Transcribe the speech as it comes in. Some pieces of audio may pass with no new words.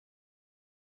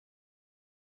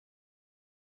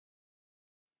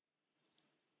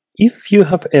If you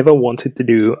have ever wanted to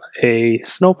do a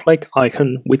snowflake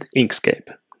icon with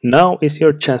Inkscape, now is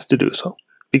your chance to do so,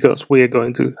 because we are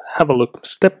going to have a look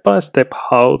step by step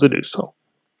how to do so.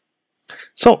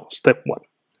 So, step 1.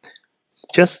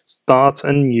 Just start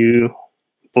a new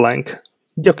blank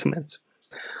document.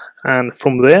 And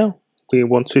from there, we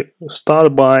want to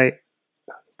start by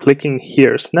clicking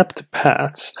here, Snap to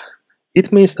Paths.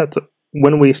 It means that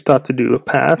when we start to do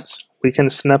paths, we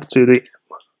can snap to the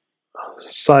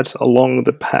sides along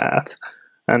the path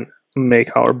and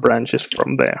make our branches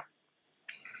from there.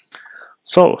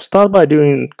 So start by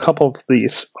doing a couple of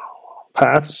these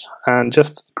paths and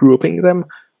just grouping them.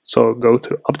 So go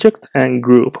to Object and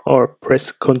Group, or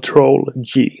press Ctrl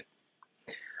G.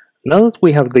 Now that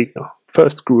we have the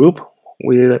first group,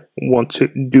 we want to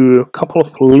do a couple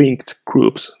of linked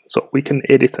groups, so we can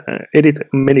edit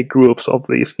many groups of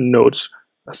these nodes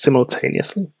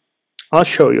simultaneously. I'll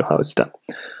show you how it's done.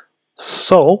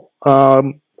 So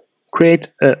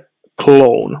create a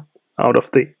clone out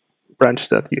of the branch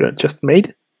that you just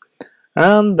made,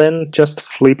 and then just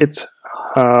flip it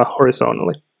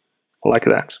horizontally like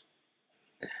that.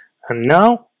 And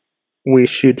now we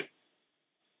should,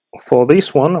 for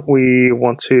this one, we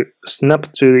want to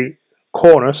snap to the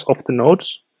corners of the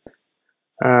nodes,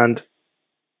 and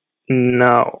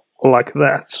now like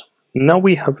that. Now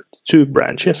we have two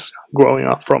branches growing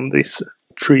up from this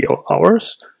tree of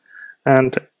ours,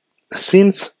 and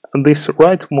since this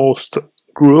rightmost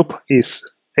group is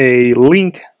a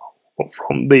link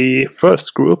from the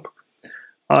first group,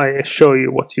 I show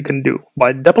you what you can do.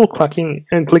 By double clicking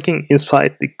and clicking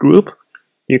inside the group,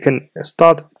 you can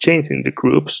start changing the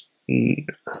groups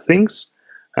things,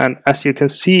 and as you can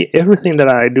see, everything that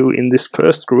I do in this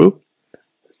first group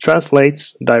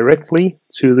translates directly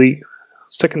to the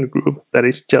second group that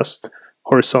is just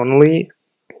horizontally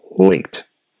linked.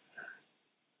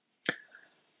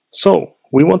 So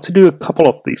we want to do a couple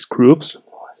of these groups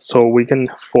so we can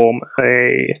form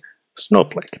a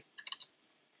snowflake.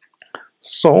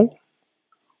 So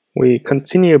we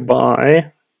continue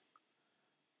by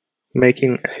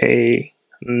making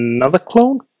another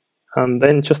clone and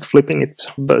then just flipping it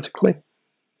vertically.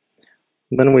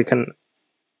 Then we can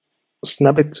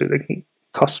snap it to the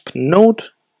cusp node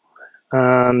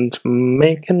and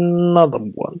make another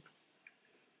one.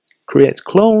 Create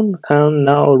clone, and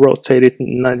now rotate it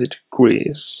 90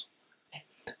 degrees.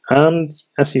 And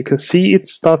as you can see, it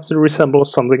starts to resemble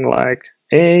something like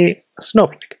a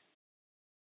snowflake.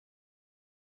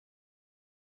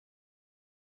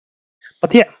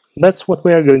 But yeah, that's what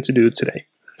we are going to do today.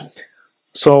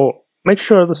 So make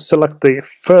sure to select the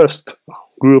first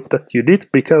group that you did,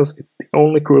 because it's the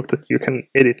only group that you can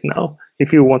edit now.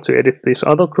 If you want to edit these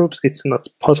other groups, it's not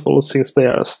possible since they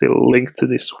are still linked to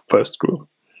this first group.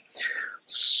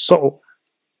 So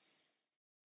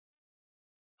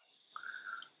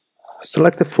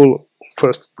select the full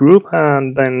first group,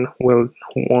 and then we'll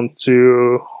want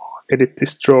to edit the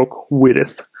stroke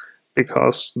width,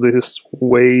 because this is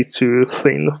way too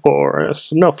thin for a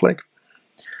snowflake.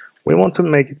 We want to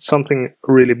make it something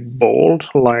really bold,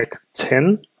 like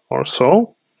 10 or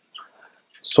so,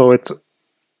 so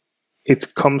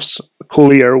it comes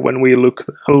clear when we look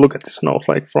at the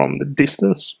snowflake from the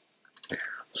distance.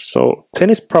 So 10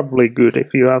 is probably good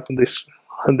if you have this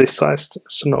sized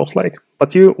snowflake,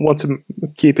 but you want to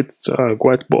keep it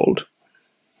quite bold.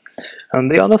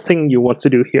 And the other thing you want to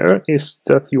do here is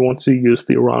that you want to use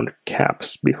the round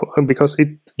caps because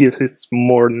it gives it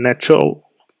more natural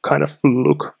kind of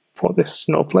look for this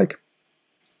snowflake.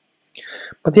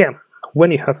 But yeah,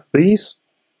 when you have these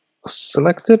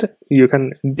selected, you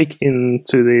can dig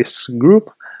into this group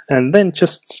and then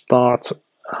just start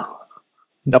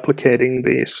duplicating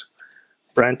these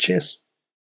branches.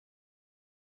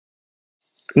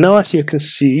 Now, as you can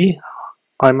see,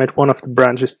 I made one of the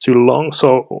branches too long,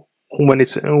 so when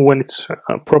it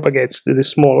propagates to the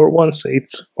smaller ones, it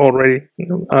already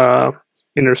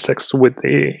intersects with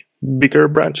the bigger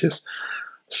branches.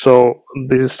 So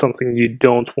this is something you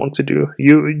don't want to do.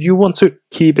 You want to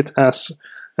keep it as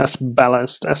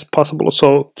balanced as possible.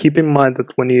 So keep in mind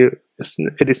that when you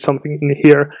edit something in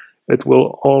here, it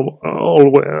will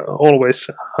always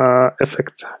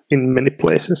affect in many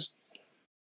places.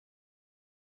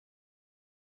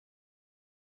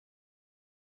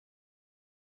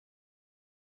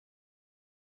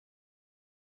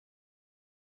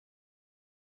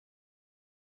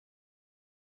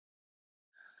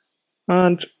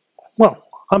 And well,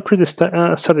 I'm pretty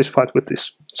satisfied with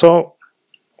this. So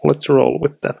let's roll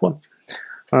with that one.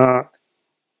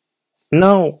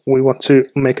 Now we want to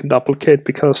make a duplicate,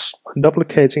 because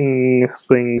duplicating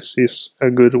things is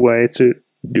a good way to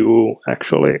do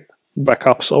actually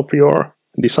backups of your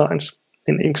designs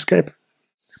in Inkscape.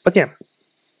 But yeah,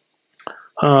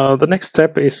 the next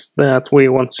step is that we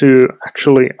want to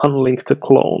actually unlink the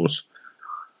clones.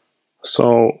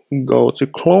 So go to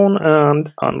clone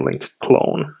and unlink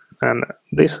clone. And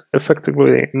this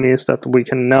effectively means that we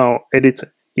can now edit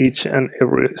each and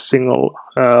every single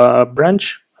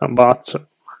branch, but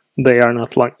they are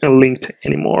not like linked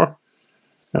anymore.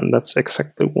 And that's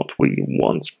exactly what we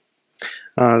want.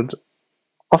 And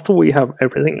after we have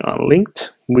everything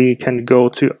unlinked, we can go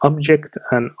to object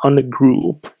and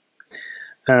ungroup.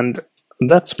 And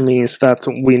that means that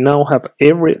we now have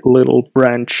every little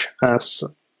branch as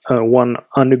one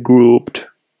ungrouped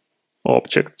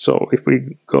object. So if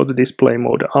we go to display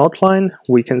mode outline,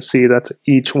 we can see that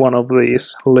each one of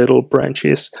these little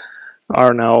branches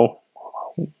are now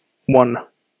one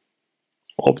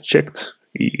object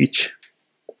each.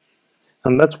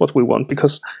 And that's what we want,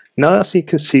 because now as you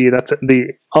can see that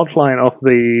the outline of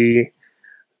the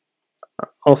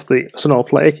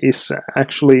snowflake is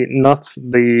actually not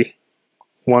the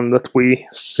one that we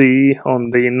see on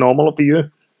the normal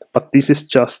view, but this is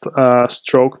just a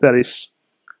stroke that is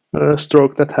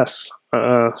has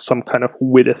some kind of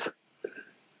width.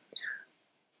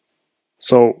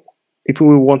 So if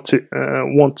we want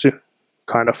to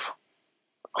kind of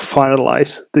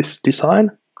finalize this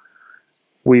design,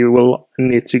 we will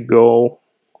need to go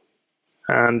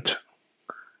and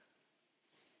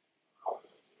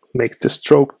make the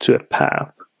stroke to a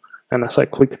path. And as I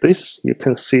click this, you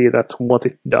can see that what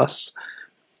it does,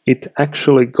 it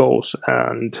actually goes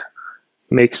and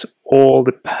makes all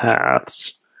the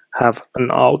paths have an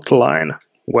outline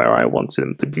where I want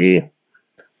them to be.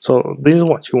 So this is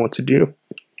what you want to do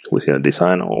with your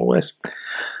design always.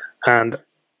 And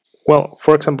well,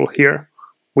 for example, here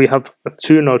we have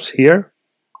 2 nodes here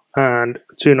and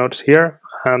 2 nodes here,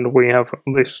 and we have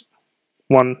this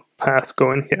one path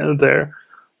going here and there,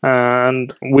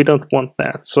 and we don't want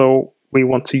that. So we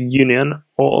want to union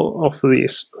all of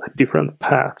these different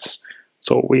paths.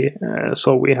 So we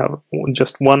have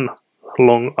just one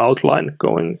long outline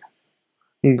going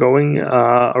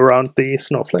around the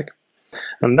snowflake,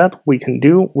 and that we can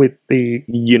do with the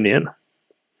union.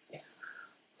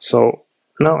 So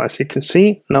now, as you can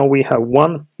see, now we have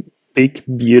one big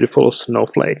beautiful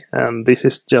snowflake, and this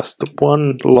is just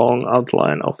one long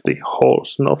outline of the whole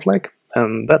snowflake,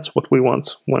 and that's what we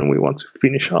want when we want to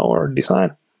finish our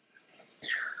design.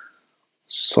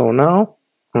 So now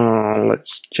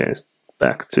let's change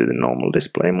back to the normal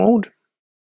display mode.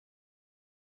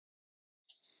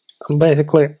 And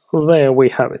basically, there we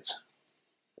have it.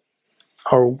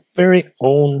 Our very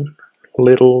own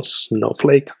little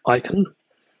snowflake icon.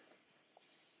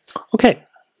 Okay,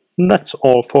 that's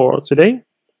all for today.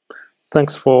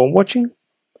 Thanks for watching,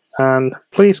 and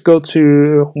please go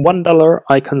to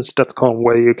 $1icons.com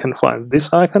where you can find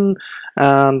this icon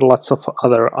and lots of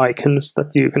other icons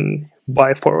that you can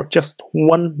buy for just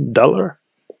 $1.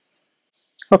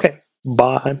 Okay,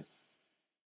 bye.